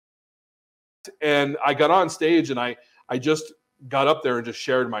And I got on stage and I just got up there and just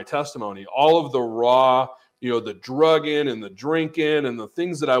shared my testimony, all of the raw, the drugging and the drinking and the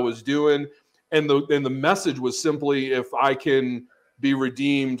things that I was doing. And the message was simply, if I can be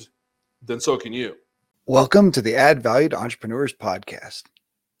redeemed, then so can you. Welcome to the Add Value to Entrepreneurs podcast,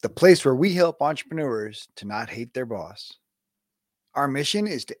 the place where we help entrepreneurs to not hate their boss. Our mission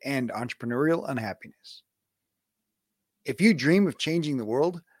is to end entrepreneurial unhappiness. If you dream of changing the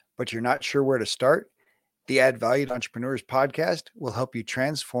world, but you're not sure where to start, the Add Value to Entrepreneurs podcast will help you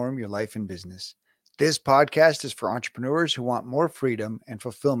transform your life and business. This podcast is for entrepreneurs who want more freedom and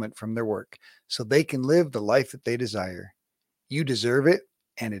fulfillment from their work so they can live the life that they desire. You deserve it,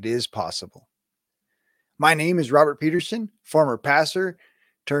 and it is possible. My name is Robert Peterson, former pastor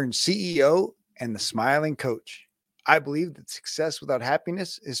turned CEO and the smiling coach. I believe that success without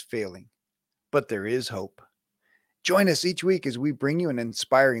happiness is failing, but there is hope. Join us each week as we bring you an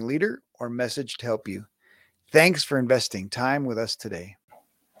inspiring leader or message to help you. Thanks for investing time with us today.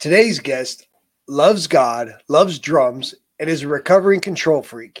 Today's guest loves God, loves drums, and is a recovering control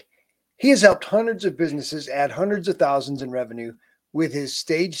freak. He has helped hundreds of businesses add hundreds of thousands in revenue with his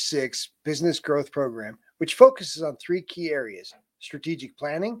Stage 6 business growth program, which focuses on three key areas: strategic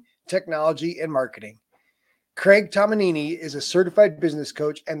planning, technology, and marketing. Craig Tomanini is a certified business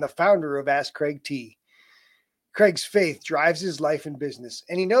coach and the founder of Ask Craig T. Craig's faith drives his life and business,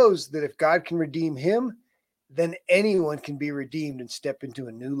 and he knows that if God can redeem him, then anyone can be redeemed and step into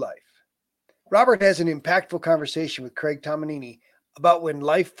a new life. Robert has an impactful conversation with Craig Tomanini about when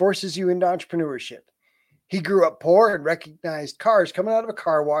life forces you into entrepreneurship. He grew up poor and recognized cars coming out of a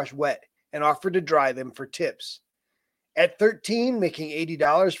car wash wet and offered to dry them for tips. At 13, making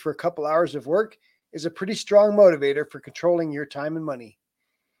 $80 for a couple hours of work is a pretty strong motivator for controlling your time and money.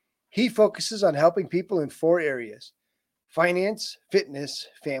 He focuses on helping people in four areas: finance, fitness,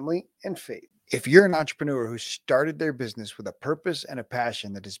 family, and faith. If you're an entrepreneur who started their business with a purpose and a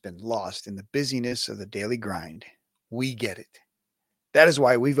passion that has been lost in the busyness of the daily grind, we get it. That is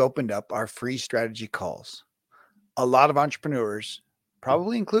why we've opened up our free strategy calls. A lot of entrepreneurs,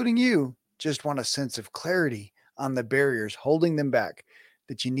 probably including you, just want a sense of clarity on the barriers holding them back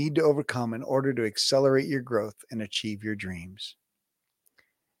that you need to overcome in order to accelerate your growth and achieve your dreams.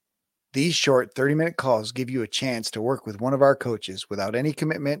 These short 30-minute calls give you a chance to work with one of our coaches without any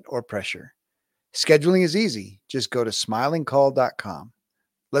commitment or pressure. Scheduling is easy. Just go to smilingcall.com.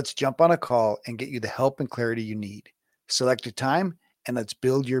 Let's jump on a call and get you the help and clarity you need. Select a time and let's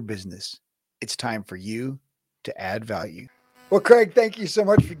build your business. It's time for you to add value. Well, Craig, thank you so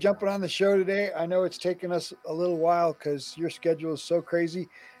much for jumping on the show today. I know it's taken us a little while because your schedule is so crazy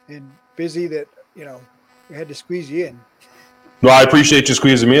and busy that, we had to squeeze you in. No, I appreciate you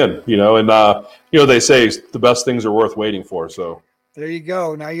squeezing me in, and they say the best things are worth waiting for. So there you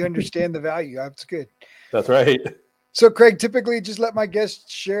go. Now you understand the value. That's good. That's right. So, Craig, typically just let my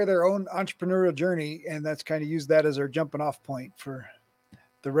guests share their own entrepreneurial journey, and that's kind of use that as our jumping off point for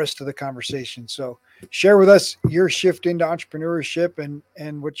the rest of the conversation. So share with us your shift into entrepreneurship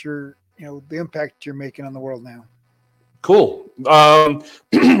and what your, the impact you're making on the world now. Cool. Well,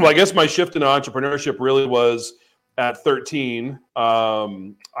 I guess my shift into entrepreneurship really was at 13.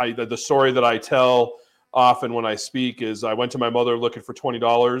 The story that I tell often when I speak is I went to my mother looking for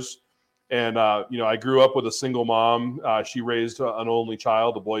 $20. And, I grew up with a single mom. She raised an only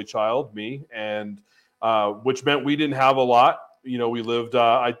child, a boy child, me, and which meant we didn't have a lot. We lived,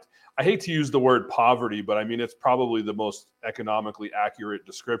 I hate to use the word poverty, but I mean, it's probably the most economically accurate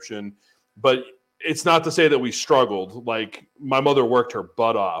description. But it's not to say that we struggled. Like, my mother worked her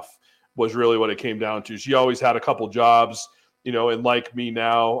butt off was really what it came down to. She always had a couple jobs, and like me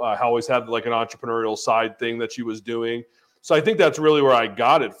now, always had like an entrepreneurial side thing that she was doing. So I think that's really where I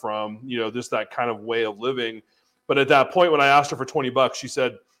got it from, just that kind of way of living. But at that point, when I asked her for $20, she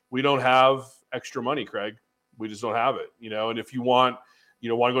said, "We don't have extra money, Craig. We just don't have it, and if you want to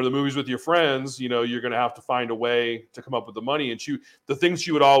go to the movies with your friends, you're going to have to find a way to come up with the money." And the thing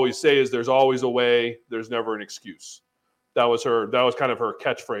she would always say is, "There's always a way. There's never an excuse." That was kind of her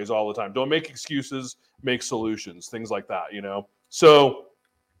catchphrase all the time. Don't make excuses, make solutions, things like that, So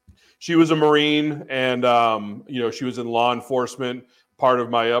she was a Marine and, she was in law enforcement, part of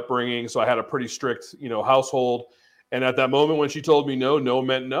my upbringing. So I had a pretty strict, household. And at that moment when she told me no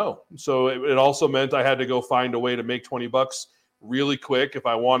meant no. So it also meant I had to go find a way to make $20 really quick if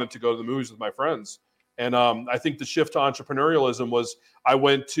I wanted to go to the movies with my friends. And I think the shift to entrepreneurialism was I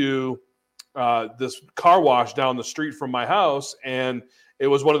went to this car wash down the street from my house, and it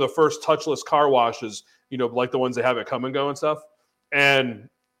was one of the first touchless car washes, like the ones they have at Come and Go and stuff. And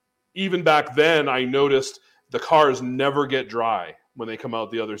even back then, I noticed the cars never get dry. when they come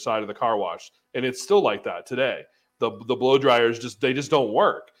out the other side of the car wash. And it's still like that today. The blow dryers just don't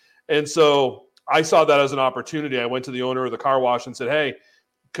work. And so I saw that as an opportunity. I went to the owner of the car wash and said, hey,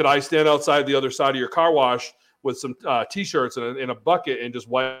 could I stand outside the other side of your car wash with some T-shirts and a bucket and just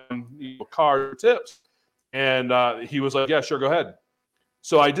wipe car tips? And he was like, yeah, sure, go ahead.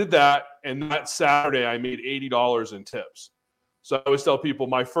 So I did that. And that Saturday, I made $80 in tips. So I always tell people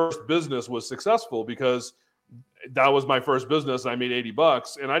my first business was successful because that was my first business. And I made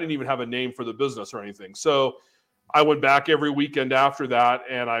 $80 and I didn't even have a name for the business or anything. So I went back every weekend after that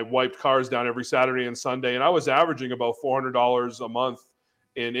and I wiped cars down every Saturday and Sunday. And I was averaging about $400 a month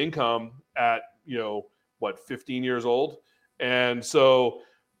in income at, 15 years old. And so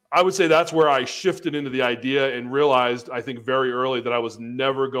I would say that's where I shifted into the idea and realized, I think very early, that I was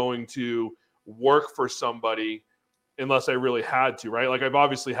never going to work for somebody unless I really had to, right? Like I've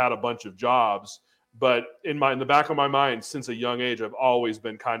obviously had a bunch of jobs, but in the back of my mind, since a young age, I've always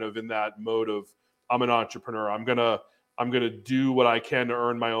been kind of in that mode of, I'm an entrepreneur. I'm gonna do what I can to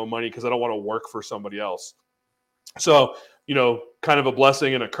earn my own money because I don't want to work for somebody else. So, kind of a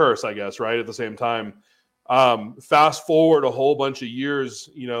blessing and a curse, I guess, right? At the same time. Fast forward a whole bunch of years,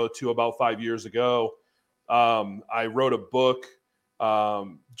 to about 5 years ago, I wrote a book,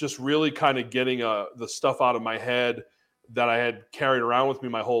 just really kind of getting the stuff out of my head that I had carried around with me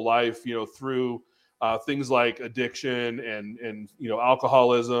my whole life, through things like addiction and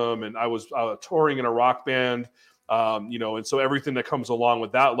alcoholism. And I was touring in a rock band, and so everything that comes along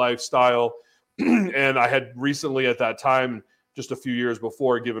with that lifestyle. And I had recently at that time, just a few years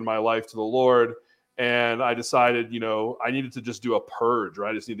before, given my life to the Lord. And I decided, I needed to just do a purge,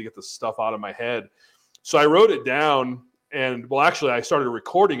 right? I just need to get the stuff out of my head. So I wrote it down and, well, actually I started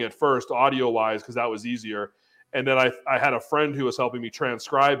recording it first audio wise, because that was easier. And then I had a friend who was helping me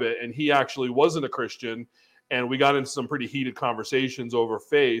transcribe it, and he actually wasn't a Christian. And we got into some pretty heated conversations over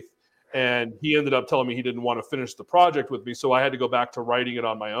faith. And he ended up telling me he didn't want to finish the project with me. So I had to go back to writing it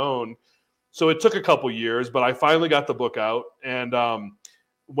on my own. So it took a couple years, but I finally got the book out. And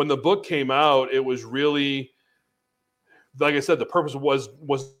when the book came out, it was really, like I said, the purpose was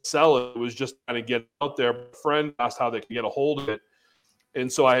sell it. It was just kind of get out there. A friend asked how they could get a hold of it. And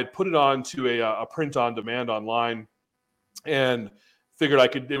so I had put it on to a print on demand online and figured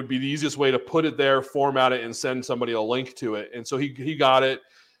it would be the easiest way to put it there, format it, and send somebody a link to it. And so he got it.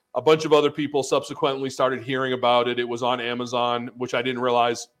 A bunch of other people subsequently started hearing about it. It was on Amazon, which I didn't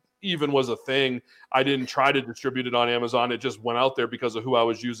realize even was a thing. I didn't try to distribute it on Amazon. It just went out there because of who I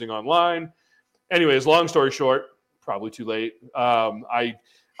was using online. Anyways, long story short, probably too late. I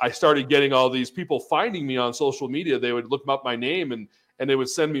started getting all these people finding me on social media. They would look up my name and they would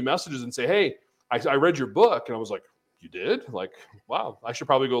send me messages and say, hey, I read your book. And I was like, you did? Like, wow, I should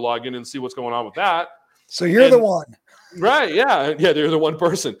probably go log in and see what's going on with that. So you're the one. Right. Yeah. Yeah. They're the one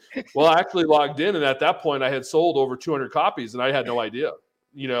person. Well, I actually logged in. And at that point I had sold over 200 copies and I had no idea,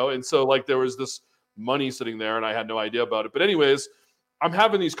 and so like there was this money sitting there and I had no idea about it. But anyways, I'm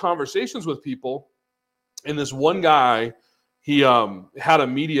having these conversations with people, and this one guy, he had a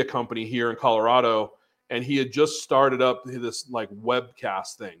media company here in Colorado, and he had just started up this like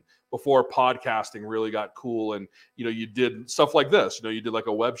webcast thing before podcasting really got cool. And, you did stuff like this, you did like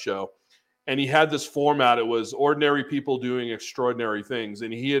a web show, and he had this format. It was ordinary people doing extraordinary things.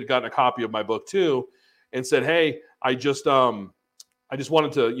 And he had gotten a copy of my book too and said, hey, I just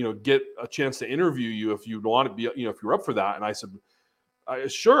wanted to, get a chance to interview you if you'd want to be, if you're up for that. And I said,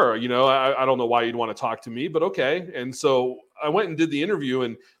 sure. I don't know why you'd want to talk to me, but okay. And so I went and did the interview,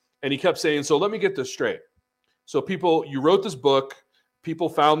 and he kept saying, so let me get this straight. So you wrote this book, people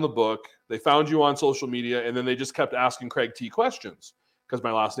found the book, they found you on social media, and then they just kept asking Craig T questions because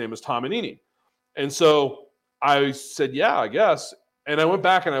my last name is Tomanini. And so I said, yeah, I guess. And I went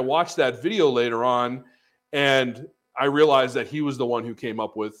back and I watched that video later on, and I realized that he was the one who came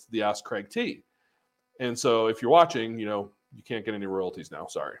up with the Ask Craig T. And so if you're watching, you can't get any royalties now.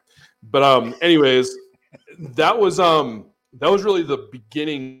 Sorry. But anyways, that was really the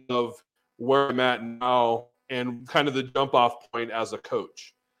beginning of where I'm at now and kind of the jump off point as a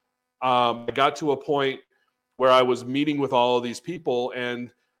coach. I got to a point where I was meeting with all of these people, and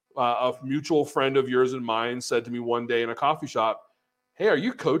a mutual friend of yours and mine said to me one day in a coffee shop, hey, are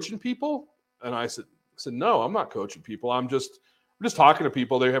you coaching people? And I said, no, I'm not coaching people. I'm just talking to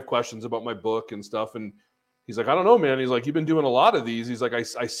people. They have questions about my book and stuff. And he's like, I don't know, man. He's like, you've been doing a lot of these. He's like, I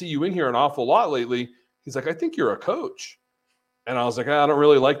see you in here an awful lot lately. He's like, I think you're a coach. And I was like, I don't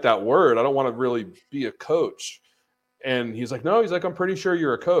really like that word. I don't want to really be a coach. And he's like, no, he's like, I'm pretty sure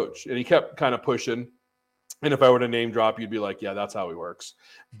you're a coach. And he kept kind of pushing. And if I were to name drop, you'd be like, yeah, that's how he works.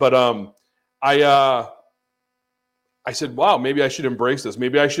 But I I said, wow, maybe I should embrace this.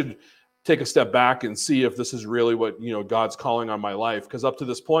 Maybe I should take a step back and see if this is really what, God's calling on my life. Because up to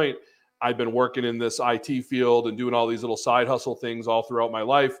this point, I've been working in this IT field and doing all these little side hustle things all throughout my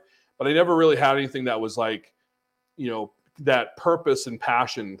life. But I never really had anything that was like, that purpose and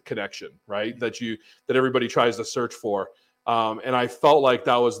passion connection, right? That everybody tries to search for. And I felt like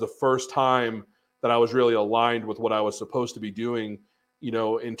that was the first time that I was really aligned with what I was supposed to be doing,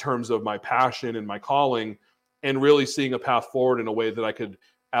 in terms of my passion and my calling, and really seeing a path forward in a way that I could,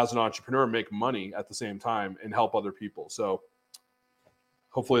 as an entrepreneur, make money at the same time and help other people. So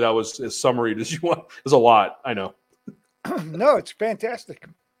hopefully that was as summary as you want. There's a lot, I know. No, it's fantastic.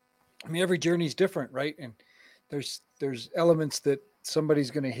 I mean, every journey is different, right? And there's elements that somebody's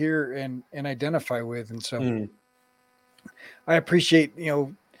going to hear and identify with, and so I appreciate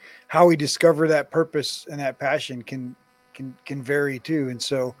how we discover that purpose and that passion can vary too. And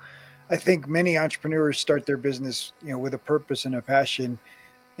so I think many entrepreneurs start their business with a purpose and a passion,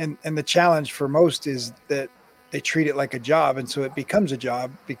 and the challenge for most is that they treat it like a job, and so it becomes a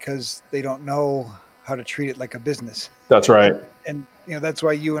job because they don't know how to treat it like a business. That's right. And that's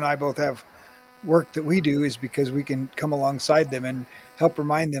why you and I both have work that we do, is because we can come alongside them and help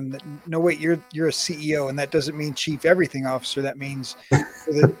remind them that, no, wait, you're a CEO, and that doesn't mean chief everything officer. That means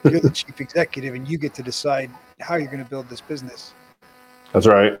you're the chief executive, and you get to decide how you're going to build this business. That's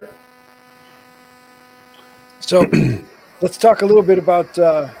right. So let's talk a little bit about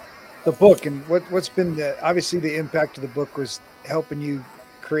the book and what's been obviously the impact of the book was helping you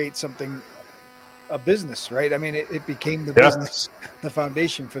create something, a business, right? I mean, it became the business, the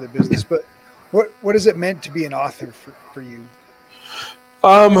foundation for the business. But what has it meant to be an author for you?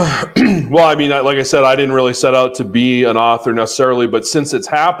 Well, I mean, like I said, I didn't really set out to be an author necessarily, but since it's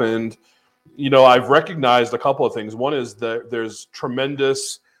happened, I've recognized a couple of things. One is that there's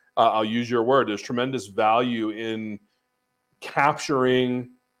tremendous, I'll use your word, there's tremendous value in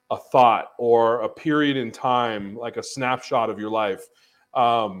capturing a thought or a period in time, like a snapshot of your life.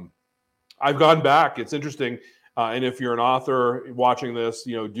 I've gone back. It's interesting. And if you're an author watching this,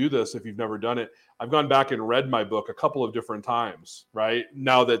 do this if you've never done it. I've gone back and read my book a couple of different times, right?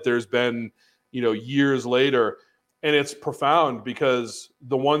 Now that there's been, years later. And it's profound because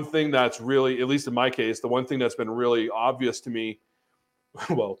the one thing that's really, at least in my case, the one thing that's been really obvious to me,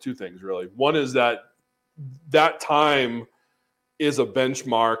 well, two things really. One is that time is a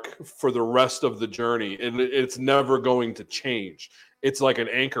benchmark for the rest of the journey, and it's never going to change. It's like an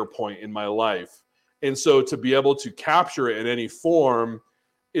anchor point in my life. And so to be able to capture it in any form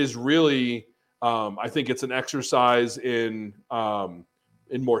is really, I think it's an exercise in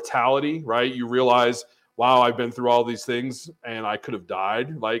mortality, right? You realize, wow, I've been through all these things and I could have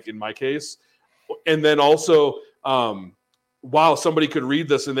died, like in my case. And then also, wow, somebody could read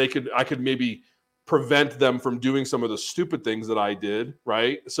this and I could maybe prevent them from doing some of the stupid things that I did,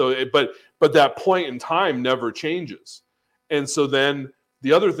 right? So, but that point in time never changes. And so then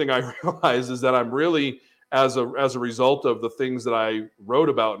the other thing I realize is that I'm really, as a result of the things that I wrote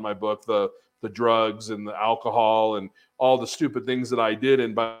about in my book, the drugs and the alcohol and all the stupid things that I did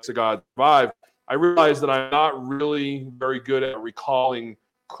and by God survived, I realized that I'm not really very good at recalling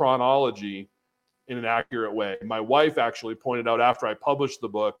chronology in an accurate way. My wife actually pointed out after I published the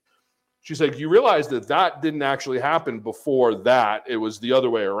book, she's like, you realize that didn't actually happen before that. It was the other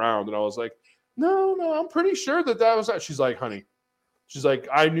way around. And I was like, no, I'm pretty sure that was that. She's like, honey, she's like,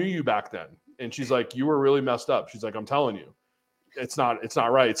 I knew you back then. And she's like, you were really messed up. She's like, I'm telling you, it's not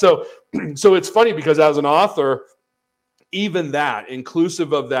right. So it's funny because as an author, even that,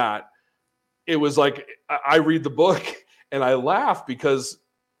 inclusive of that, it was like, I read the book and I laugh because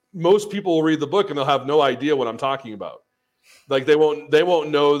most people will read the book and they'll have no idea what I'm talking about. Like they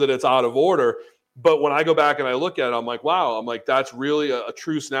won't know that it's out of order. But when I go back and I look at it, I'm like, wow, that's really a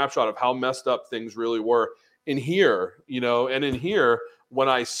true snapshot of how messed up things really were in here, and in here when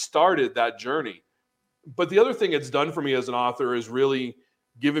I started that journey. But the other thing it's done for me as an author is really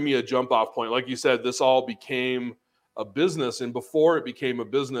giving me a jump off point. Like you said, this all became a business. And before it became a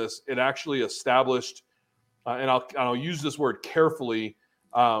business, it actually established, and I'll use this word carefully,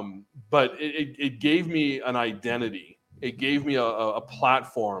 but it gave me an identity. It gave me a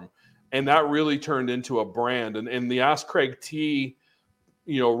platform, and that really turned into a brand. And the Ask Craig T,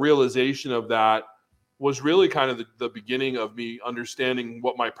 realization of that was really kind of the beginning of me understanding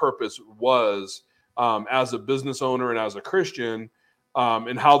what my purpose was as a business owner and as a Christian,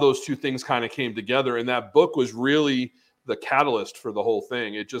 and how those two things kind of came together. And that book was really the catalyst for the whole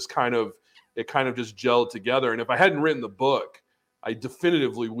thing. It kind of just gelled together. And if I hadn't written the book, I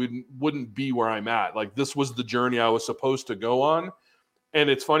definitively wouldn't be where I'm at. Like this was the journey I was supposed to go on. And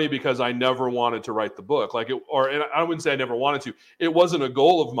it's funny because I never wanted to write the book. And I wouldn't say I never wanted to. It wasn't a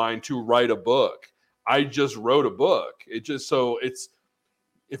goal of mine to write a book. I just wrote a book.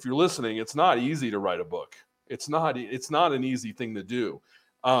 If you're listening, it's not easy to write a book. It's not an easy thing to do.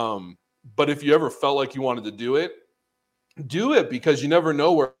 But if you ever felt like you wanted to do it because you never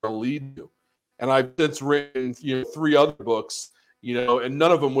know where it'll lead you. And I've since written, 3 other books, and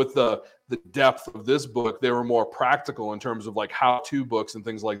none of them with the depth of this book. They were more practical in terms of like how-to books and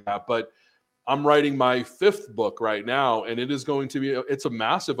things like that. But I'm writing my 5th book right now, and it's a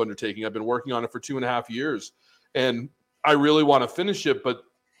massive undertaking. I've been working on it for 2.5 years, and I really want to finish it. But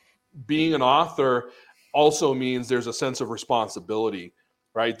being an author also means there's a sense of responsibility,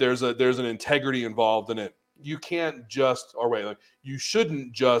 right? There's an integrity involved in it. You can't you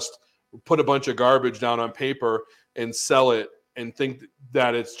shouldn't just put a bunch of garbage down on paper and sell it and think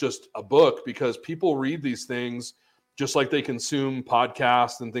that it's just a book, because people read these things just like they consume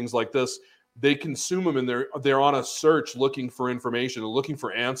podcasts and things like this. They consume them and they're on a search looking for information and looking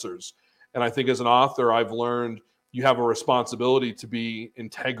for answers. And I think as an author, I've learned you have a responsibility to be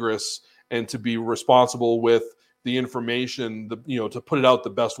integrous and to be responsible with the information, to put it out the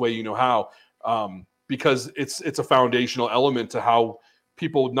best way you know how, because it's a foundational element to how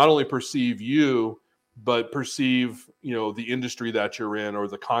people not only perceive you, but perceive, the industry that you're in or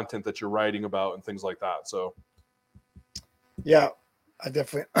the content that you're writing about and things like that. So, yeah, I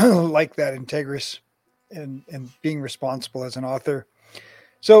definitely like that, integrous and being responsible as an author.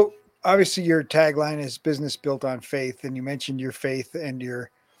 So obviously your tagline is business built on faith, and you mentioned your faith and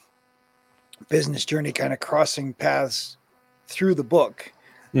your business journey kind of crossing paths through the book.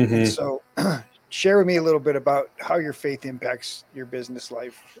 Mm-hmm. And so share with me a little bit about how your faith impacts your business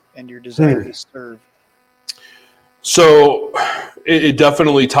life and your desire to serve. So it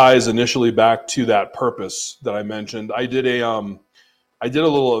definitely ties initially back to that purpose that I mentioned. I did a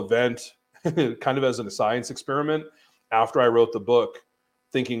little event kind of as a science experiment after I wrote the book,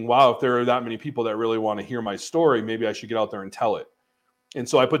 thinking, wow, if there are that many people that really want to hear my story, maybe I should get out there and tell it. And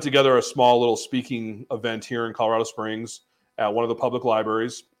so I put together a small little speaking event here in Colorado Springs at one of the public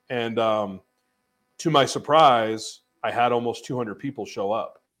libraries. And to my surprise, I had almost 200 people show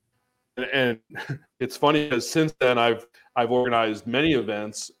up. And it's funny because since then I've organized many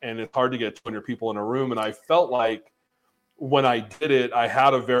events, and it's hard to get 200 people in a room. And I felt like when I did it, I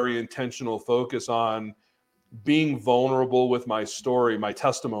had a very intentional focus on being vulnerable with my story, my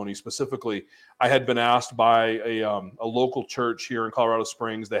testimony specifically. I had been asked by a local church here in Colorado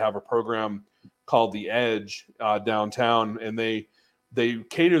Springs. They have a program called The Edge downtown, and they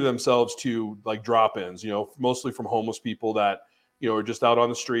cater themselves to like drop-ins, mostly from homeless people that are just out on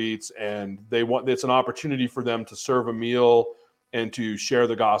the streets, and it's an opportunity for them to serve a meal and to share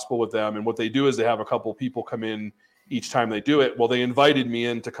the gospel with them. And what they do is they have a couple people come in each time they do it. Well, they invited me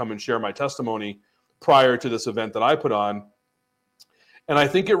in to come and share my testimony prior to this event that I put on. And I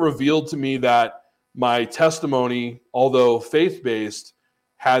think it revealed to me that my testimony, although faith-based,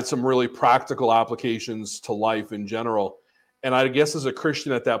 had some really practical applications to life in general. And I guess as a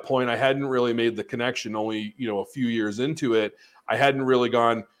Christian at that point, I hadn't really made the connection. Only, a few years into it, I hadn't really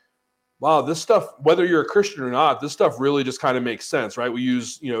gone, wow, this stuff, whether you're a Christian or not, this stuff really just kind of makes sense, right? We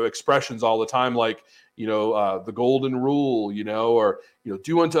use, expressions all the time, like, the golden rule, or,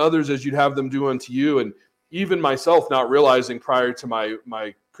 do unto others as you'd have them do unto you. And even myself not realizing prior to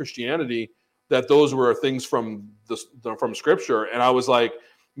my Christianity that those were things from Scripture. And I was like,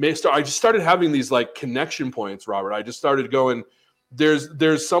 I just started having these like connection points, Robert. I just started going,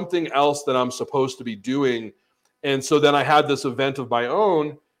 there's something else that I'm supposed to be doing. And so then I had this event of my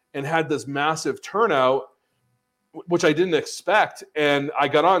own and had this massive turnout, which I didn't expect. And I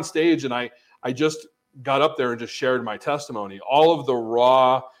got on stage and I just got up there and just shared my testimony, all of the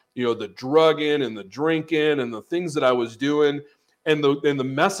raw, the drugging and the drinking and the things that I was doing. And the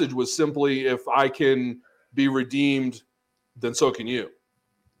message was simply, if I can be redeemed, then so can you.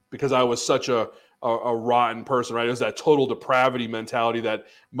 Because I was such a rotten person, right? It was that total depravity mentality that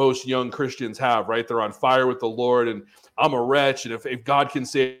most young Christians have, right? They're on fire with the Lord, and I'm a wretch, and if God can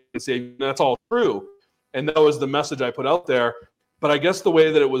save, that's all true. And that was the message I put out there. But I guess the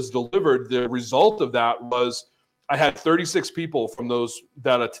way that it was delivered, the result of that was I had 36 people from those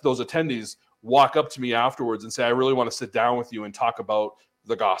attendees walk up to me afterwards and say, I really want to sit down with you and talk about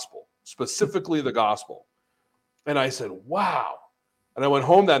the gospel, specifically the gospel. And I said, wow. And I went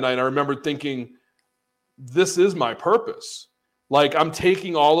home that night and I remember thinking, this is my purpose. Like, I'm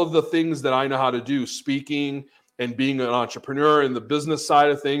taking all of the things that I know how to do, speaking and being an entrepreneur in the business side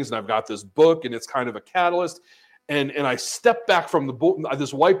of things. And I've got this book and it's kind of a catalyst. And I stepped back from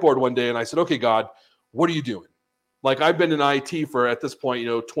this whiteboard one day and I said, okay, God, what are you doing? Like I've been in IT for at this point,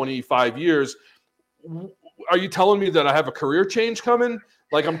 25 years. Are you telling me that I have a career change coming?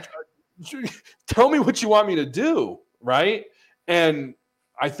 Like tell me what you want me to do, right? And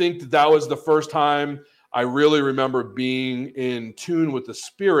I think that was the first time I really remember being in tune with the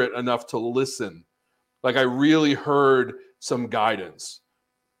spirit enough to listen. Like I really heard some guidance.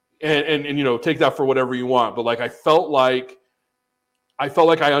 And take that for whatever you want, but like I felt like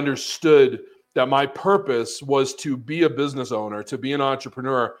I understood that my purpose was to be a business owner, to be an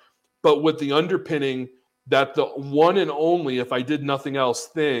entrepreneur, but with the underpinning that the one and only, if I did nothing else,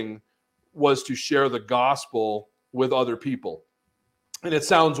 thing was to share the gospel with other people. And it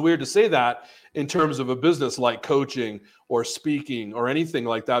sounds weird to say that in terms of a business like coaching or speaking or anything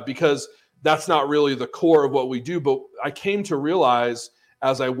like that, because that's not really the core of what we do. But I came to realize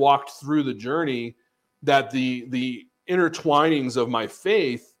as I walked through the journey that the intertwinings of my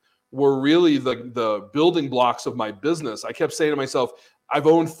faith were really the building blocks of my business. I kept saying to myself, I've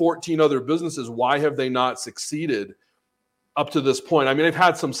owned 14 other businesses. Why have they not succeeded up to this point? I mean, I've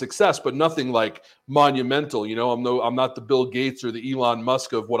had some success, but nothing like monumental. I'm not the Bill Gates or the Elon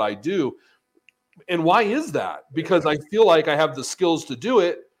Musk of what I do. And why is that? Because I feel like I have the skills to do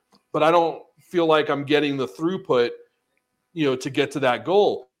it, but I don't feel like I'm getting the throughput, to get to that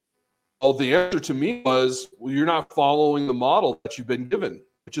goal. Well, the answer to me was, well, you're not following the model that you've been given,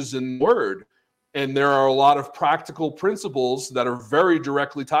 which is in the Word. And there are a lot of practical principles that are very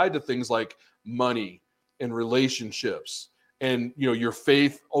directly tied to things like money and relationships and your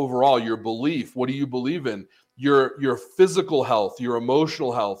faith overall, your belief. What do you believe in? Your physical health, your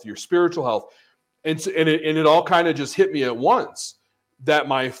emotional health, your spiritual health. And it all kind of just hit me at once that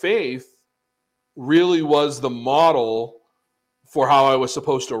my faith really was the model for how I was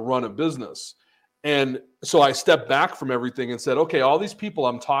supposed to run a business. And so I stepped back from everything and said, okay, all these people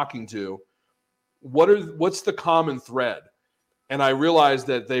I'm talking to, what's the common thread? And I realized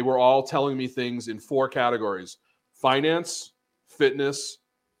that they were all telling me things in 4 categories: finance, fitness,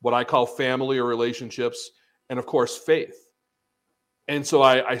 what I call family or relationships, and of course, faith. And so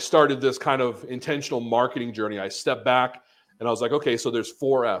I started this kind of intentional marketing journey. I stepped back and I was like, okay, so there's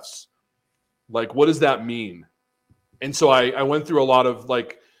 4 F's. Like, what does that mean? And so I went through a lot of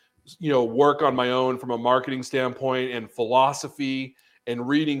work on my own from a marketing standpoint and philosophy and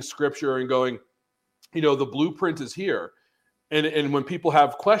reading scripture and going, the blueprint is here. And when people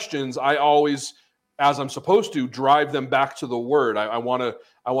have questions, I always, as I'm supposed to, drive them back to the Word. I want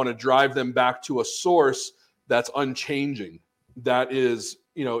to drive them back to a source that's unchanging, that is,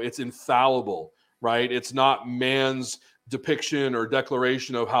 it's infallible, right? It's not man's depiction or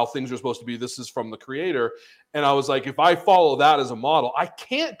declaration of how things are supposed to be. This is from the Creator. And I was like, if I follow that as a model, I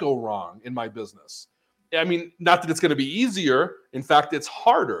can't go wrong in my business. I mean, not that it's going to be easier. In fact, it's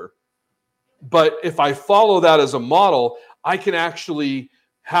harder. But if I follow that as a model, I can actually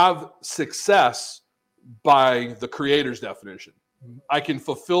have success by the Creator's definition. I can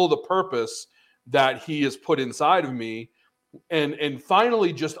fulfill the purpose that He has put inside of me. And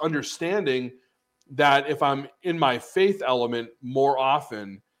finally, just understanding that if I'm in my faith element more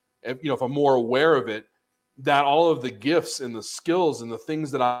often, if I'm more aware of it, that all of the gifts and the skills and the things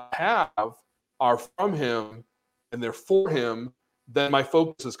that I have are from Him and they're for Him, then my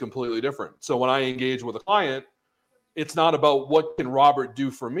focus is completely different. So when I engage with a client, it's not about what can Robert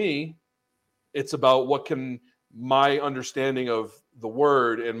do for me. It's about what can my understanding of the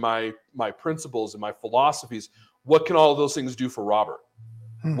Word and my principles and my philosophies, what can all of those things do for Robert?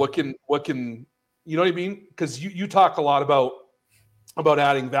 What can you know what I mean? Because you talk a lot about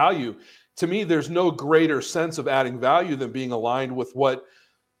adding value. To me, there's no greater sense of adding value than being aligned with what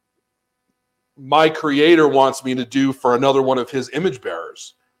my Creator wants me to do for another one of His image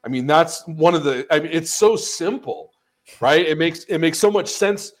bearers. I mean, that's one of the, it's so simple, right? It makes so much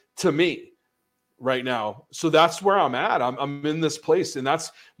sense to me right now. So that's where I'm at. I'm in this place, and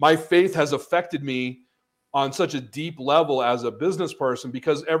that's, my faith has affected me on such a deep level as a business person,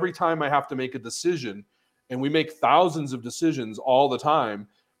 because every time I have to make a decision, and we make thousands of decisions all the time,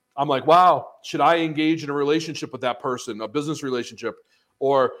 I'm like, wow, should I engage in a relationship with that person, a business relationship?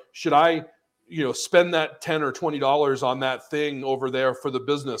 Or should I, spend that $10 or $20 on that thing over there for the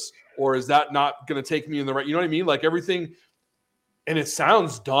business? Or is that not going to take me in the right, you know what I mean? Like everything. And it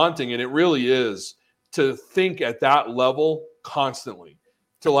sounds daunting, and it really is, to think at that level constantly,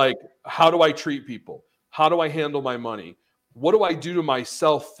 to like, how do I treat people? How do I handle my money? What do I do to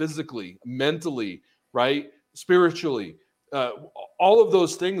myself physically, mentally, right? Spiritually? All of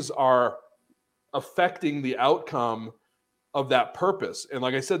those things are affecting the outcome of that purpose. And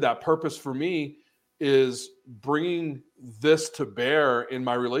like I said, that purpose for me is bringing this to bear in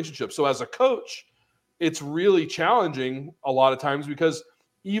my relationship. So as a coach, it's really challenging a lot of times, because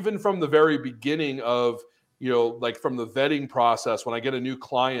even from the very beginning of, like from the vetting process, when I get a new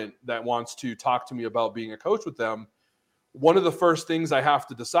client that wants to talk to me about being a coach with them, one of the first things I have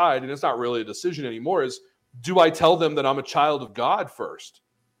to decide, and it's not really a decision anymore, is, do I tell them that I'm a child of God first?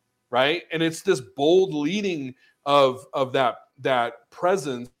 Right. And it's this bold leading of that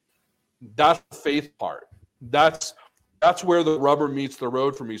presence. That's the faith part. That's where the rubber meets the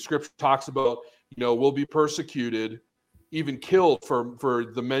road for me. Scripture talks about, we'll be persecuted, even killed for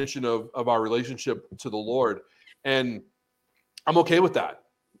the mention of our relationship to the Lord. And I'm okay with that.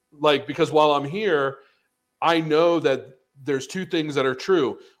 Like, because while I'm here, I know that there's two things that are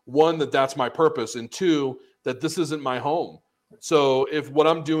true. One, that that's my purpose, and two, that this isn't my home. So if what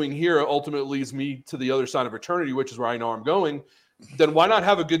I'm doing here ultimately leads me to the other side of eternity, which is where I know I'm going, then why not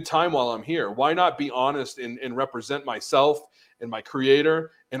have a good time while I'm here? Why not be honest and represent myself and my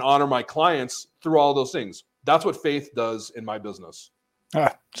creator and honor my clients through all those things? That's what faith does in my business.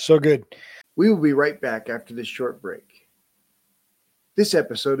 So good. We will be right back after this short break. This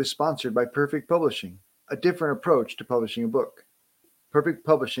episode is sponsored by Perfect Publishing, a different approach to publishing a book. Perfect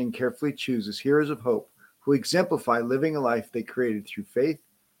Publishing carefully chooses heroes of hope who exemplify living a life they created through faith,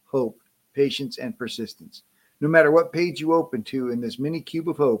 hope, patience, and persistence. No matter what page you open to in this mini cube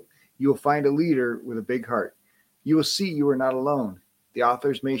of hope, you will find a leader with a big heart. You will see you are not alone. The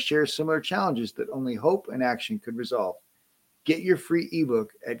authors may share similar challenges that only hope and action could resolve. Get your free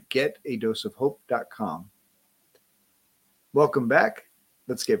ebook at getadoseofhope.com. Welcome back.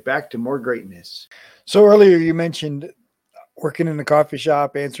 Let's get back to more greatness. So earlier you mentioned working in a coffee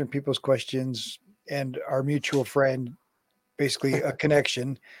shop, answering people's questions, and our mutual friend, basically a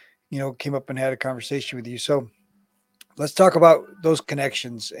connection, came up and had a conversation with you. So let's talk about those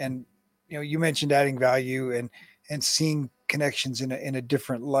connections. And, you mentioned adding value and seeing connections in a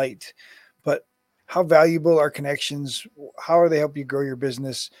different light, but how valuable are connections? How are they help you grow your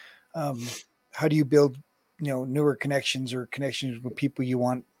business? How do you build, newer connections or connections with people you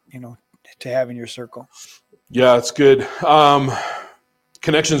want, to have in your circle? Yeah, it's good.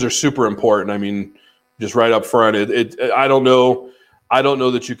 Connections are super important. I mean, just right up front, I don't know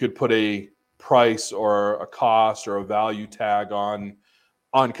that you could put a price or a cost or a value tag on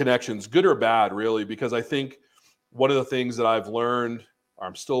connections, good or bad, really, because I think one of the things that I've learned, or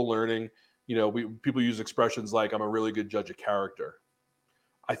I'm still learning, people use expressions like, I'm a really good judge of character.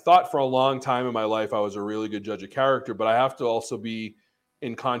 I thought for a long time in my life I was a really good judge of character, but I have to also be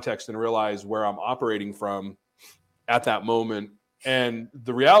in context and realize where I'm operating from at that moment. And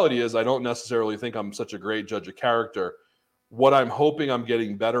the reality is, I don't necessarily think I'm such a great judge of character. What I'm hoping I'm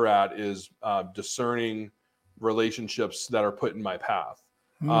getting better at is discerning relationships that are put in my path,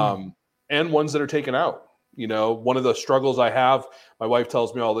 and ones that are taken out. One of the struggles I have, my wife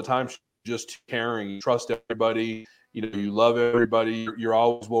tells me all the time, she's just caring, you trust everybody, you love everybody, you're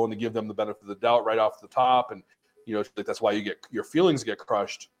always willing to give them the benefit of the doubt right off the top, and that's why your feelings get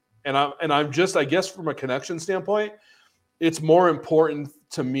crushed. And I'm just, I guess, from a connection standpoint, it's more important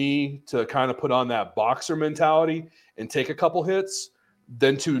to me to kind of put on that boxer mentality and take a couple hits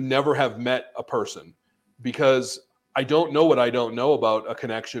than to never have met a person, because I don't know what I don't know about a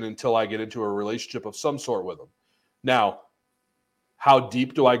connection until I get into a relationship of some sort with them. Now, how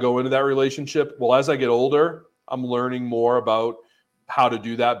deep do I go into that relationship? Well, as I get older, I'm learning more about how to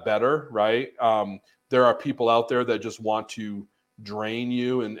do that better, right? There are people out there that just want to drain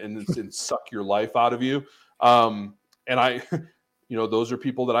you and suck your life out of you. And I, those are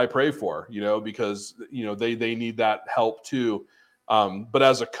people that I pray for, because, they need that help too. But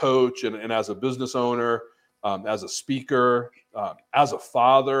as a coach and as a business owner, as a speaker, as a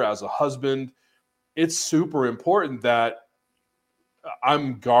father, as a husband, it's super important that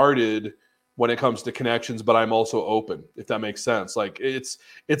I'm guarded when it comes to connections, but I'm also open, if that makes sense. Like it's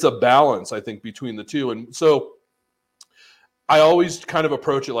a balance, I think, between the two. And so I always kind of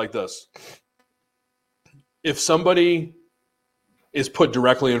approach it like this. If somebody is put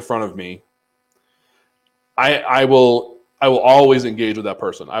directly in front of me, I will always engage with that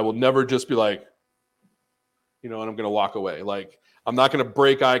person. I will never just be like, and I'm going to walk away. Like, I'm not going to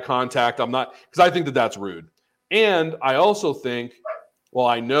break eye contact. I'm not, because I think that that's rude. And I also think, well,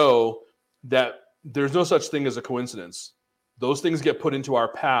 I know that there's no such thing as a coincidence. Those things get put into our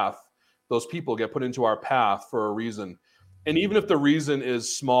path. Those people get put into our path for a reason. And even if the reason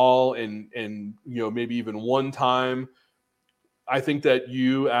is small and maybe even one time, I think that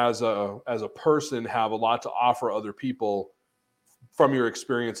you as a person have a lot to offer other people from your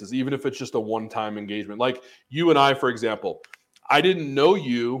experiences, even if it's just a one-time engagement. Like you and I, for example, I didn't know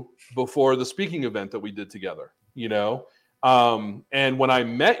you before the speaking event that we did together, and when I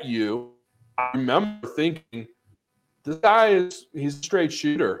met you, I remember thinking, this guy he's a straight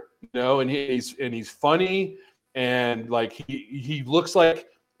shooter, and he's funny, and like he looks like,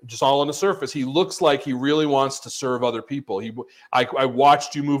 just all on the surface, he looks like he really wants to serve other people. I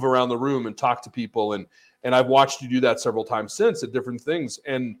watched you move around the room and talk to people, and I've watched you do that several times since at different things.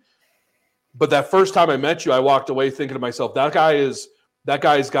 But that first time I met you, I walked away thinking to myself, he's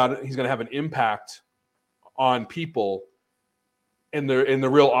going to have an impact on people. And the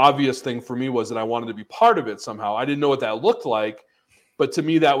real obvious thing for me was that I wanted to be part of it somehow. I didn't know what that looked like, but to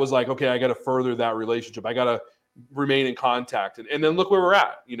me that was like, okay, I got to further that relationship. I got to remain in contact. And then look where we're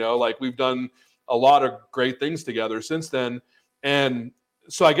at, like we've done a lot of great things together since then. And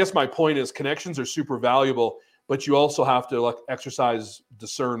so I guess my point is connections are super valuable, but you also have to exercise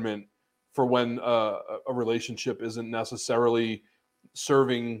discernment for when a relationship isn't necessarily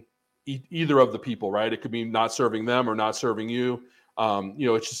serving either of the people, right? It could be not serving them or not serving you.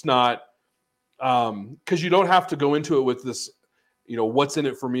 It's just not, because you don't have to go into it with this, what's in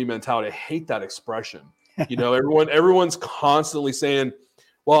it for me mentality. I hate that expression. Everyone's constantly saying,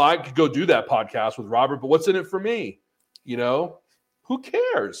 well, I could go do that podcast with Robert, but what's in it for me? Who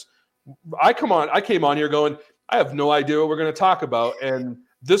cares? I came on here going, I have no idea what we're going to talk about. And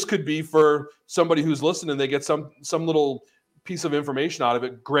this could be for somebody who's listening. They get some little piece of information out of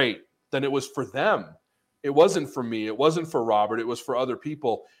it. Great. Then it was for them. It wasn't for me. It wasn't for Robert. It was for other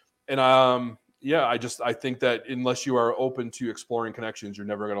people. And I think that unless you are open to exploring connections, you're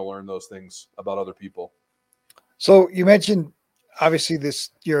never going to learn those things about other people. So you mentioned obviously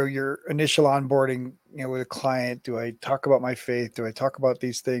your initial onboarding, with a client. Do I talk about my faith? Do I talk about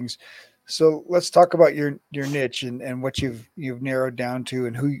these things? So let's talk about your niche and what you've narrowed down to,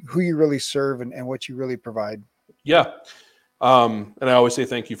 and who you really serve and what you really provide. Yeah. And I always say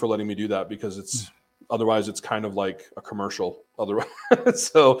thank you for letting me do that, because otherwise it's kind of like a commercial. Otherwise,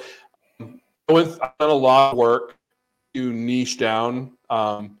 so I've done a lot of work to niche down.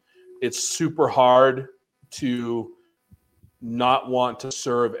 It's super hard to not want to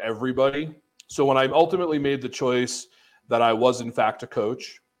serve everybody. So when I ultimately made the choice that I was in fact a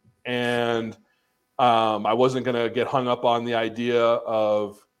coach, and I wasn't going to get hung up on the idea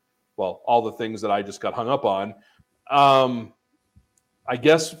of, all the things that I just got hung up on. I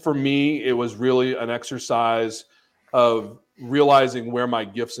guess for me, it was really an exercise of realizing where my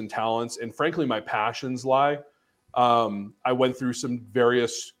gifts and talents and frankly, my passions lie. I went through some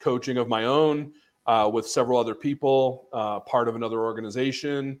various coaching of my own with several other people, part of another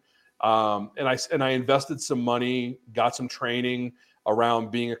organization. And I invested some money, got some training around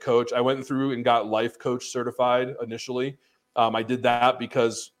being a coach. I went through and got life coach certified initially. I did that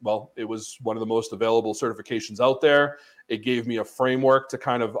because, it was one of the most available certifications out there. It gave me a framework to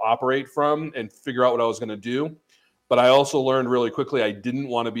kind of operate from and figure out what I was going to do. But I also learned really quickly I didn't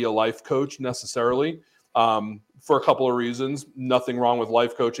want to be a life coach necessarily, for a couple of reasons. Nothing wrong with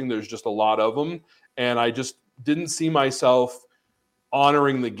life coaching. There's just a lot of them. And I just didn't see myself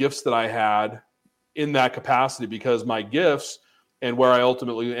honoring the gifts that I had in that capacity, because my gifts and where I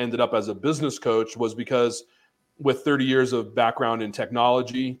ultimately ended up as a business coach was because with 30 years of background in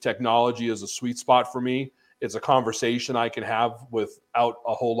technology is a sweet spot for me. It's a conversation I can have without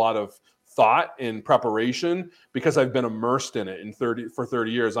a whole lot of thought and preparation, because I've been immersed in it for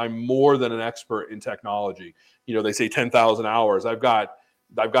 30 years. I'm more than an expert in technology. They say 10,000 hours. I've got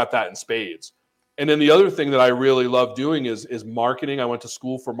that in spades. And then the other thing that I really love doing is marketing. I went to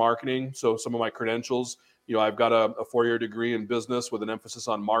school for marketing. So some of my credentials, I've got a 4-year degree in business with an emphasis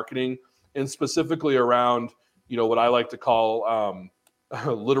on marketing, and specifically around, what I like to call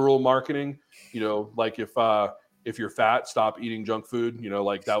literal marketing. Like if you're fat, stop eating junk food.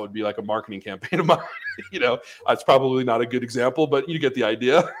 Like that would be like a marketing campaign of mine. It's probably not a good example, but you get the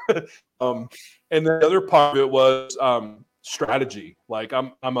idea. And the other part of it was strategy. Like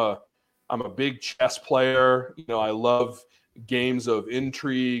I'm a big chess player. I love games of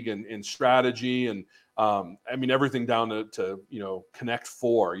intrigue and strategy, and everything down to Connect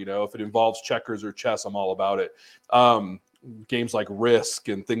Four. If it involves checkers or chess, I'm all about it. Games like Risk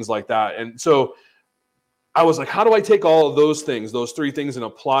and things like that. And so I was like, how do I take all of those things, those three things, and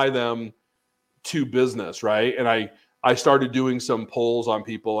apply them to business, right? And I started doing some polls on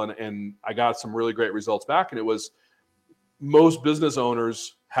people, and I got some really great results back. And it was, most business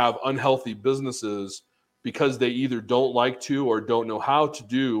owners have unhealthy businesses because they either don't like to or don't know how to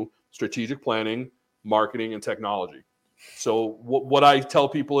do strategic planning, marketing, and technology. So what I tell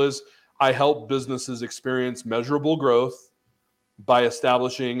people is I help businesses experience measurable growth by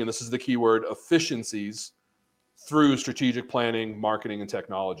establishing, and this is the key word, efficiencies through strategic planning, marketing, and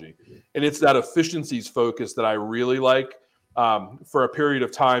technology. And it's that efficiencies focus that I really like, For a period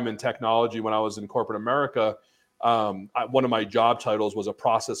of time in technology when I was in corporate America, one of my job titles was a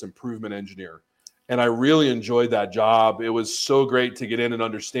process improvement engineer. And I really enjoyed that job. It was so great to get in and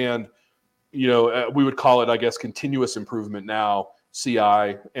understand, we would call it, I guess, continuous improvement now,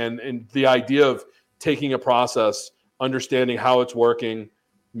 CI, and the idea of taking a process, understanding how it's working,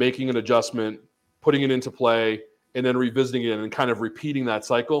 making an adjustment, putting it into play, and then revisiting it and kind of repeating that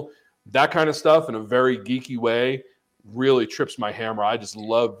cycle. That kind of stuff in a very geeky way really trips my hammer. I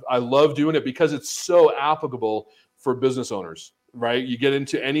love doing it because it's so applicable for business owners, right? You get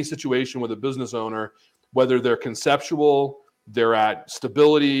into any situation with a business owner, whether they're conceptual, they're at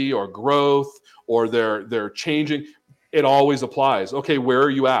stability or growth, or they're changing, it always applies. Okay, where are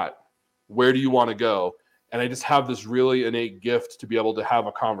you at? Where do you want to go? And I just have this really innate gift to be able to have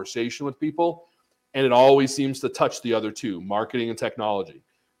a conversation with people. And it always seems to touch the other two, marketing and technology.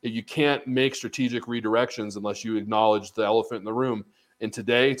 You can't make strategic redirections unless you acknowledge the elephant in the room. And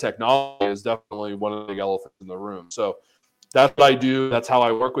today, technology is definitely one of the elephants in the room. So that's what I do. That's how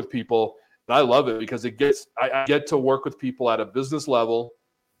I work with people. And I love it because I get to work with people at a business level,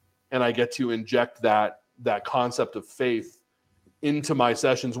 and I get to inject that concept of faith into my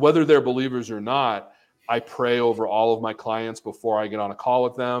sessions, whether they're believers or not. I pray over all of my clients before I get on a call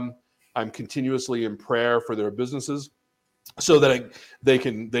with them. I'm continuously in prayer for their businesses, so that they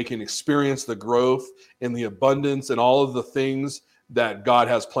can experience the growth and the abundance and all of the things that God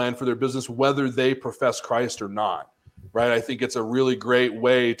has planned for their business, whether they profess Christ or not, right? I think it's a really great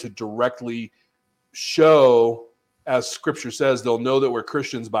way to directly show, as Scripture says, they'll know that we're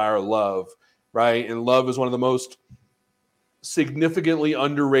Christians by our love, right? And love is one of the most significantly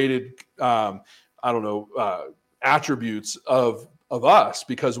underrated, attributes of us,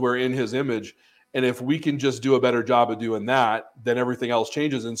 because we're in His image. And if we can just do a better job of doing that, then everything else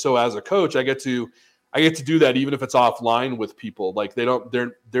changes. And so as a coach, I get to do that even if it's offline with people. Like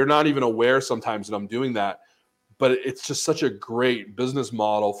they're not even aware sometimes that I'm doing that. But it's just such a great business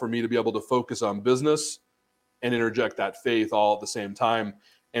model for me to be able to focus on business and interject that faith all at the same time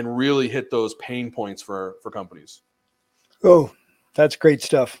and really hit those pain points for companies. Oh, that's great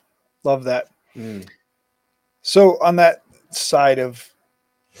stuff. Love that. So on that side of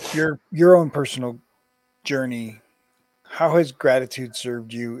your own personal journey, how has gratitude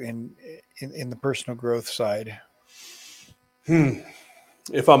served you in the personal growth side?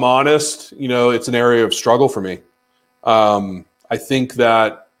 If I'm honest, it's an area of struggle for me. I think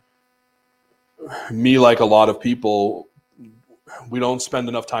that me, like a lot of people, we don't spend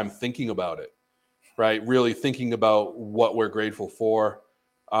enough time thinking about it, right? Really thinking about what we're grateful for.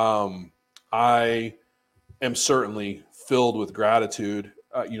 I am certainly filled with gratitude.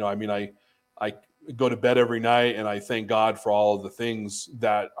 I go to bed every night and I thank God for all of the things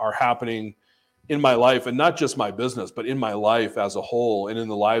that are happening in my life, and not just my business, but in my life as a whole, and in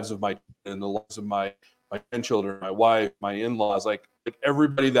the lives of my grandchildren, my wife, my in-laws, like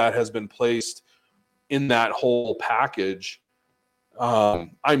everybody that has been placed in that whole package.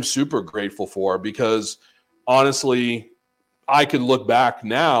 I'm super grateful for, because honestly, I could look back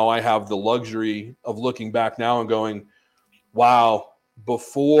now. I have the luxury of looking back now and going, wow,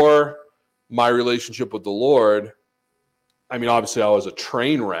 before my relationship with the Lord, I mean, obviously I was a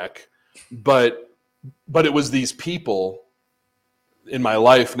train wreck, but it was these people in my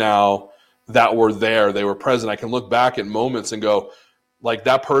life now that were there. They were present. I can look back at moments and go, like,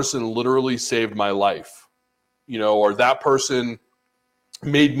 that person literally saved my life, or that person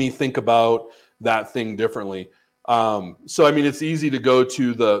made me think about that thing differently. So, I mean, it's easy to go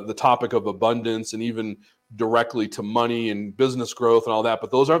to the topic of abundance and even directly to money and business growth and all that, but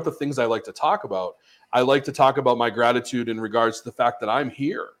those aren't the things I like to talk about. I like to talk about my gratitude in regards to the fact that I'm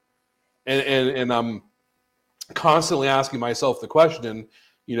here, and I'm constantly asking myself the question,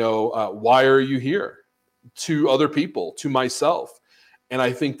 why are you here? To other people, to myself. And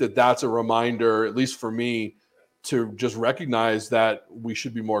I think that that's a reminder, at least for me, to just recognize that we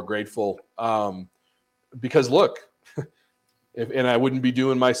should be more grateful. Because look, and I wouldn't be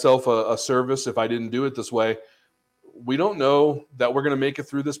doing myself a service if I didn't do it this way. We don't know that we're going to make it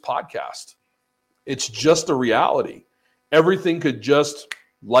through this podcast. It's just a reality. Everything could just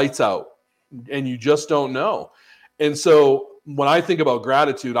lights out, and you just don't know. And so when I think about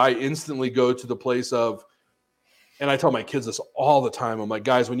gratitude, I instantly go to the place of, and I tell my kids this all the time. I'm like,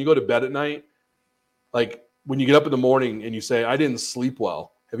 guys, when you go to bed at night, like when you get up in the morning and you say, I didn't sleep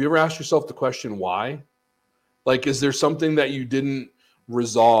well, have you ever asked yourself the question, why? Like, is there something that you didn't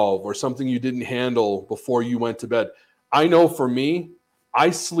resolve or something you didn't handle before you went to bed? I know for me, I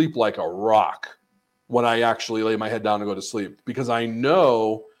sleep like a rock when I actually lay my head down to go to sleep, because I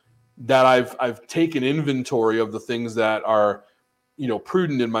know that I've taken inventory of the things that are,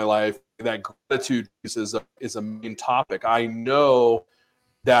 prudent in my life. That gratitude piece is a main topic. I know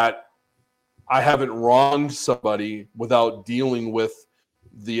that I haven't wronged somebody without dealing with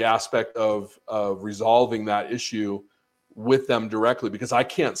the aspect of resolving that issue with them directly, because I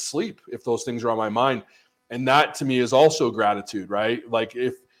can't sleep if those things are on my mind. And that to me is also gratitude, right? Like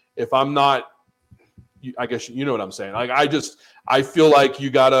if I'm not, I guess you know what I'm saying. Like I feel like you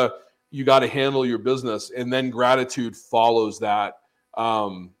gotta handle your business, and then gratitude follows that.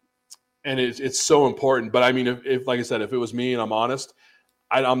 And it's so important. But I mean, if like I said, if it was me and I'm honest,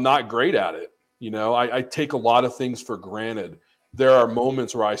 I'm not great at it. I take a lot of things for granted. There are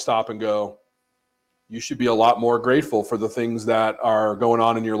moments where I stop and go, you should be a lot more grateful for the things that are going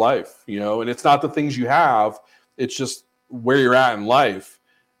on in your life, and it's not the things you have, it's just where you're at in life.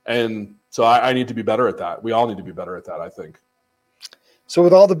 And so I need to be better at that. We all need to be better at that, I think. So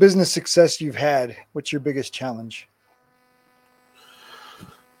with all the business success you've had, what's your biggest challenge?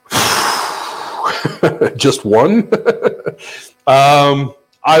 Just one.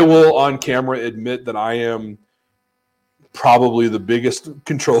 I will on camera admit that I am probably the biggest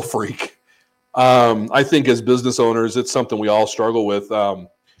control freak. I think as business owners, it's something we all struggle with.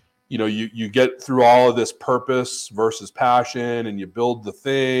 You get through all of this purpose versus passion, and you build the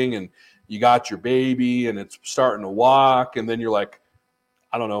thing, and you got your baby, and it's starting to walk, and then you're like,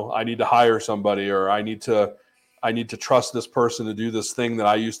 I don't know, I need to hire somebody, or I need to trust this person to do this thing that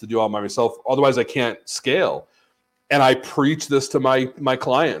I used to do all by myself. Otherwise, I can't scale. And I preach this to my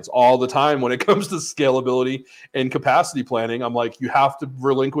clients all the time when it comes to scalability and capacity planning. I'm like, you have to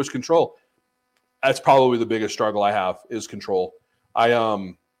relinquish control. That's probably the biggest struggle I have, is control.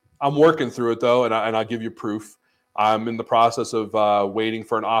 I'm working through it though, and I'll give you proof. I'm in the process of waiting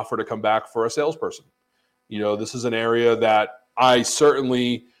for an offer to come back for a salesperson. This is an area that I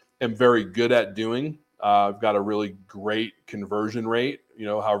certainly am very good at doing. I've got a really great conversion rate,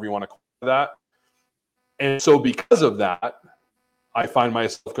 however you want to call that. And so because of that, I find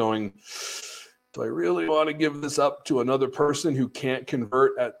myself going, do I really want to give this up to another person who can't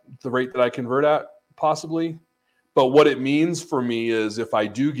convert at the rate that I convert at? Possibly. But what it means for me is, if I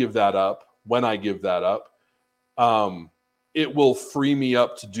do give that up, when I give that up, it will free me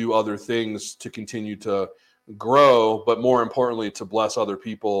up to do other things, to continue to grow, but more importantly, to bless other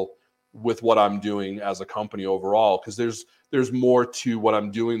people with what I'm doing as a company overall. Because there's more to what I'm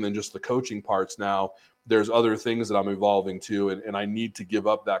doing than just the coaching parts now. There's other things that I'm evolving to, and I need to give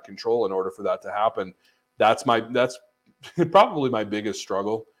up that control in order for that to happen. That's probably my biggest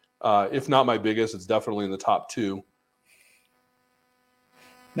struggle. If not my biggest, it's definitely in the top two.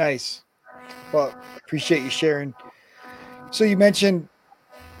 Nice. Well, appreciate you sharing. So you mentioned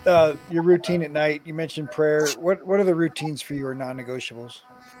your routine at night. You mentioned prayer. What are the routines for you, or non-negotiables?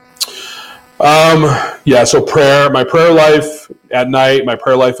 Yeah. So my prayer life at night, my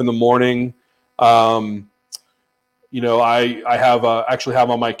prayer life in the morning. I actually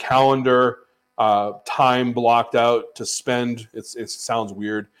have on my calendar time blocked out to spend. It sounds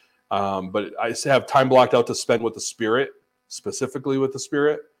weird, but I have time blocked out to spend with the Spirit, specifically with the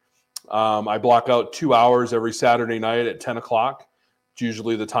Spirit. I block out 2 hours every Saturday night at 10 o'clock. It's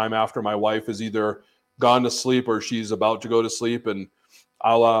usually the time after my wife is either gone to sleep or she's about to go to sleep, and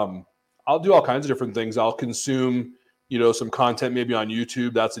I'll do all kinds of different things. I'll consume, some content maybe on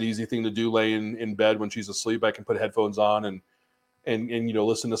YouTube. That's an easy thing to do, laying in bed when she's asleep. I can put headphones on and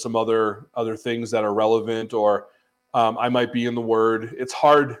listen to some other things that are relevant, or I might be in the Word. It's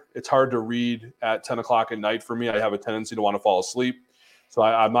hard to read at 10 o'clock at night for me. I have a tendency to want to fall asleep. So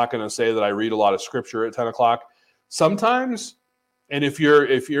I'm not going to say that I read a lot of scripture at 10 o'clock. Sometimes, and if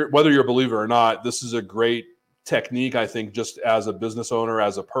you're whether you're a believer or not, this is a great technique, I think, just as a business owner,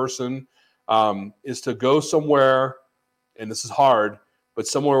 as a person, is to go somewhere, and this is hard, but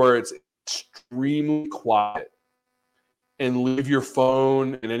somewhere where it's extremely quiet, and leave your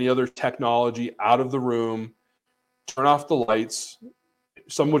phone and any other technology out of the room, turn off the lights.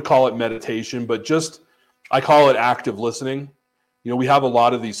 Some would call it meditation, but I call it active listening. We have a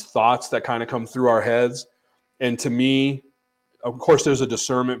lot of these thoughts that kind of come through our heads. And to me, of course, there's a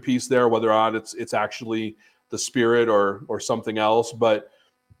discernment piece there, whether or not it's actually the Spirit or something else. But,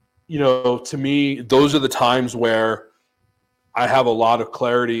 to me, those are the times where I have a lot of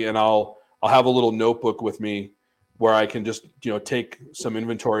clarity, and I'll have a little notebook with me where I can just, take some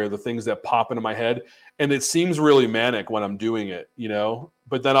inventory of the things that pop into my head. And it seems really manic when I'm doing it,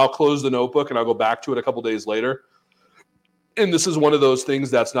 but then I'll close the notebook and I'll go back to it a couple days later. And this is one of those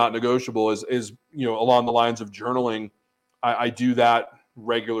things that's not negotiable, is along the lines of journaling. I do that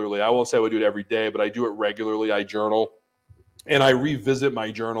regularly. I won't say I would do it every day, but I do it regularly. I journal. and I revisit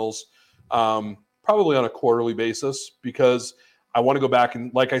my journals probably on a quarterly basis, because I want to go back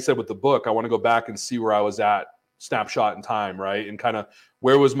and, like I said with the book, I want to go back and see where I was at, snapshot in time, right? And kind of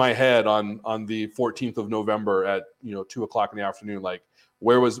where was my head on the 14th of November at 2:00 in the afternoon? Like,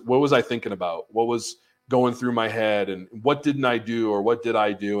 what was I thinking about? What was going through my head, and what didn't I do, or what did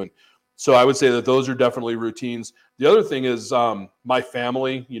I do? And so I would say that those are definitely routines. The other thing is my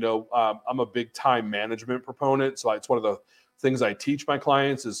family. I'm a big time management proponent, so it's one of the things I teach my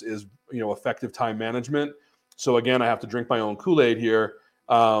clients is effective time management. So again, I have to drink my own Kool-Aid here,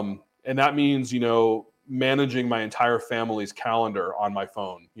 and that means managing my entire family's calendar on my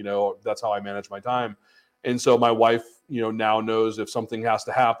phone. That's how I manage my time. And so my wife, now knows if something has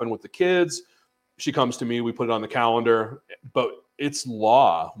to happen with the kids, she comes to me, we put it on the calendar, but it's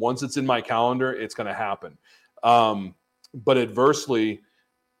law. Once it's in my calendar, it's going to happen. But adversely,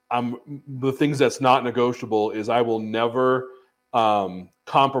 the things that's not negotiable is I will never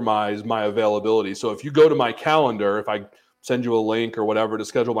compromise my availability. So if you go to my calendar, if I send you a link or whatever to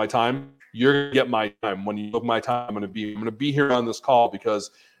schedule my time, you're going to get my time. When you book my time, I'm going to be here on this call,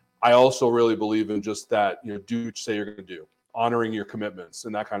 because I also really believe in just that, do what you say you're going to do, honoring your commitments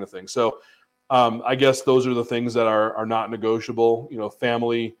and that kind of thing. So I guess those are the things that are not negotiable.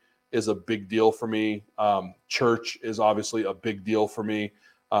 Family is a big deal for me. Church is obviously a big deal for me.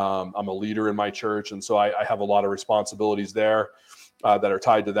 I'm a leader in my church, and so I have a lot of responsibilities there that are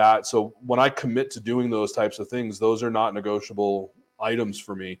tied to that. So when I commit to doing those types of things, those are not negotiable items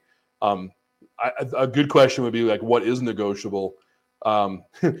for me. A good question would be like, what is negotiable? And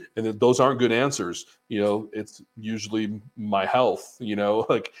those aren't good answers. It's usually my health.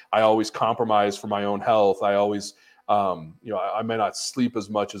 Like I always compromise for my own health. I always, I may not sleep as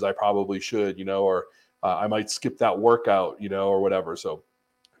much as I probably should, or I might skip that workout, or whatever. So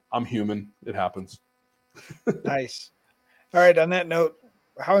I'm human. It happens. Nice. All right. On that note,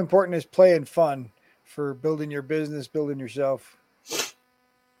 how important is play and fun for building your business, building yourself?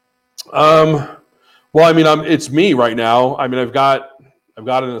 Well, I mean, it's me right now. I mean, I've got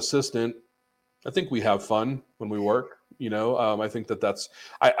an assistant. I think we have fun when we work. I think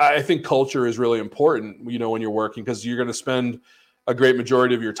I think culture is really important. When you're working, because you're going to spend a great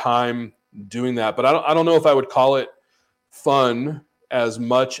majority of your time doing that. But I don't know if I would call it fun as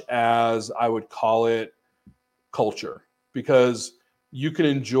much as I would call it culture, because you can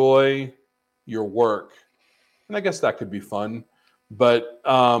enjoy your work, and I guess that could be fun. But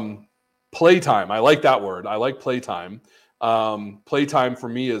playtime, I like that word. I like playtime. Playtime for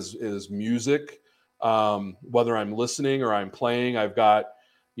me is music. Whether I'm listening or I'm playing, I've got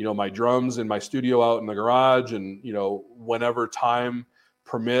my drums in my studio out in the garage, and whenever time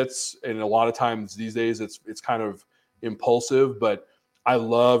permits. And a lot of times these days it's kind of impulsive, but I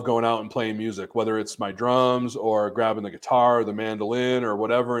love going out and playing music, whether it's my drums or grabbing the guitar or the mandolin or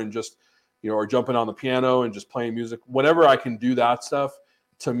whatever, and just or jumping on the piano and just playing music. Whenever I can do that stuff,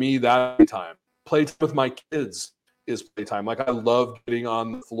 to me, that's playtime. Playtime with my kids is playtime. Like I love getting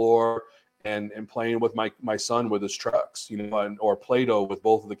on the floor and playing with my son with his trucks, or Play-Doh with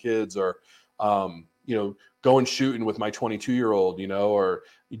both of the kids, or going shooting with my 22-year-old, or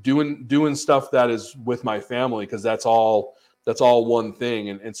doing stuff that is with my family, because that's all one thing.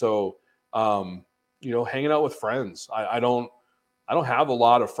 And so hanging out with friends. I don't have a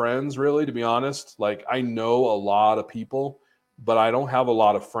lot of friends, really, to be honest. Like I know a lot of people, but I don't have a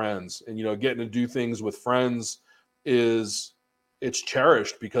lot of friends. And getting to do things with friends it's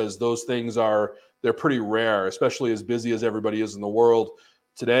cherished, because those things they're pretty rare, especially as busy as everybody is in the world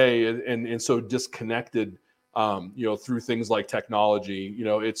today, and so disconnected through things like technology.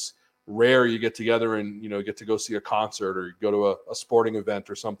 It's rare you get together and get to go see a concert or go to a sporting event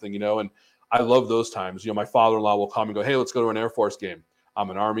or something, and I love those times. My father-in-law will come and go, hey, let's go to an Air Force game.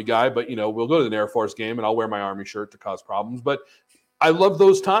 I'm an Army guy, but we'll go to an Air Force game and I'll wear my Army shirt to cause problems. But I love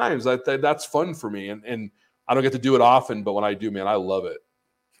those times. That's fun for me, and I don't get to do it often, but when I do, man, I love it.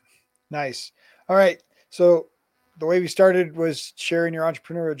 Nice. All right. So the way we started was sharing your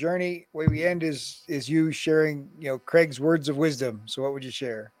entrepreneurial journey. The way we end is you sharing, Craig's words of wisdom. So what would you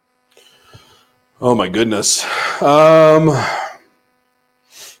share? Oh my goodness.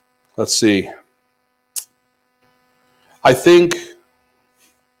 Let's see. I think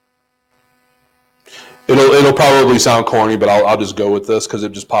it'll probably sound corny, but I'll just go with this because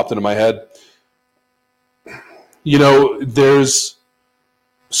it just popped into my head. There's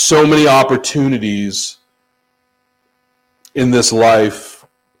so many opportunities in this life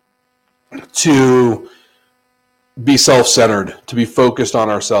to be self-centered, to be focused on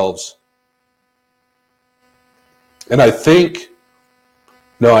ourselves. And I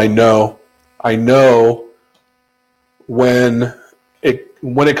know when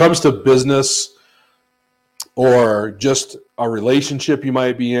it comes to business or just a relationship you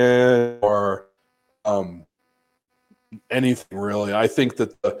might be in, or anything really, I think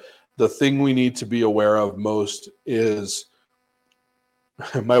that the thing we need to be aware of most is,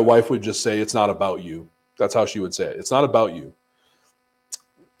 my wife would just say, it's not about you. That's how she would say it. It's not about you.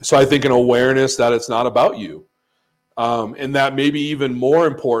 So I think an awareness that it's not about you. And that maybe even more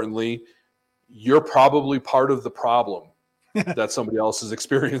importantly, you're probably part of the problem that somebody else is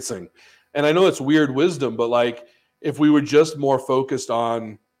experiencing. And I know it's weird wisdom, but like, if we were just more focused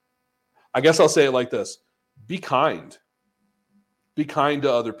on, I guess I'll say it like this: be kind. Be kind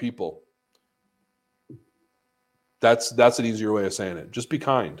to other people. That's an easier way of saying it. Just be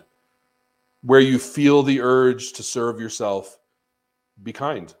kind. Where you feel the urge to serve yourself, be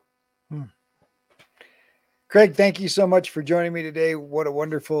kind. Craig, thank you so much for joining me today. What a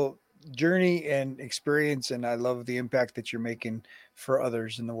wonderful journey and experience. And I love the impact that you're making for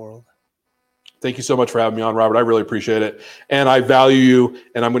others in the world. Thank you so much for having me on, Robert. I really appreciate it. And I value you,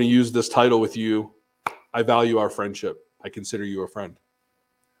 and I'm going to use this title with you. I value our friendship. I consider you a friend.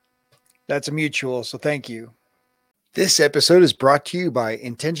 That's a mutual, so thank you. This episode is brought to you by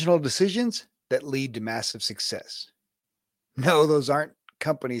intentional decisions that lead to massive success. No, those aren't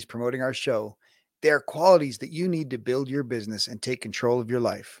companies promoting our show. They are qualities that you need to build your business and take control of your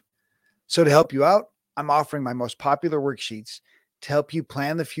life. So to help you out, I'm offering my most popular worksheets to help you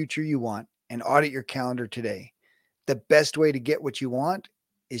plan the future you want and audit your calendar today. The best way to get what you want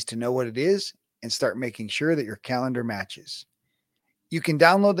is to know what it is and start making sure that your calendar matches. You can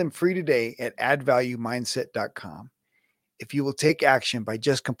download them free today at addvaluemindset.com. If you will take action by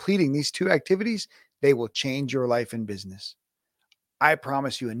just completing these 2 activities, they will change your life and business. I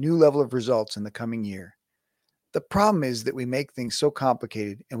promise you a new level of results in the coming year. The problem is that we make things so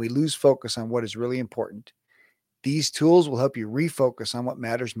complicated and we lose focus on what is really important. These tools will help you refocus on what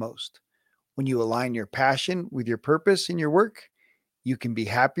matters most. When you align your passion with your purpose in your work, you can be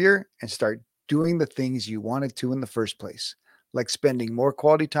happier and start doing the things you wanted to in the first place, like spending more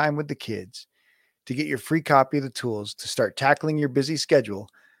quality time with the kids. To get your free copy of the tools to start tackling your busy schedule,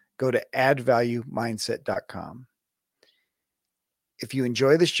 go to addvaluemindset.com. If you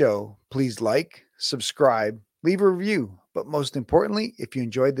enjoy the show, please like, subscribe, leave a review. But most importantly, if you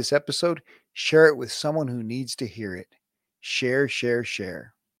enjoyed this episode, share it with someone who needs to hear it. Share, share,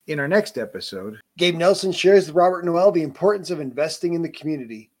 share. In our next episode, Gabe Nelson shares with Robert Noel the importance of investing in the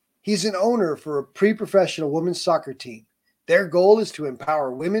community. He's an owner for a pre-professional women's soccer team. Their goal is to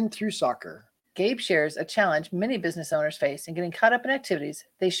empower women through soccer. Gabe shares a challenge many business owners face in getting caught up in activities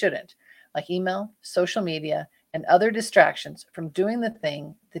they shouldn't, like email, social media, and other distractions from doing the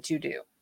thing that you do.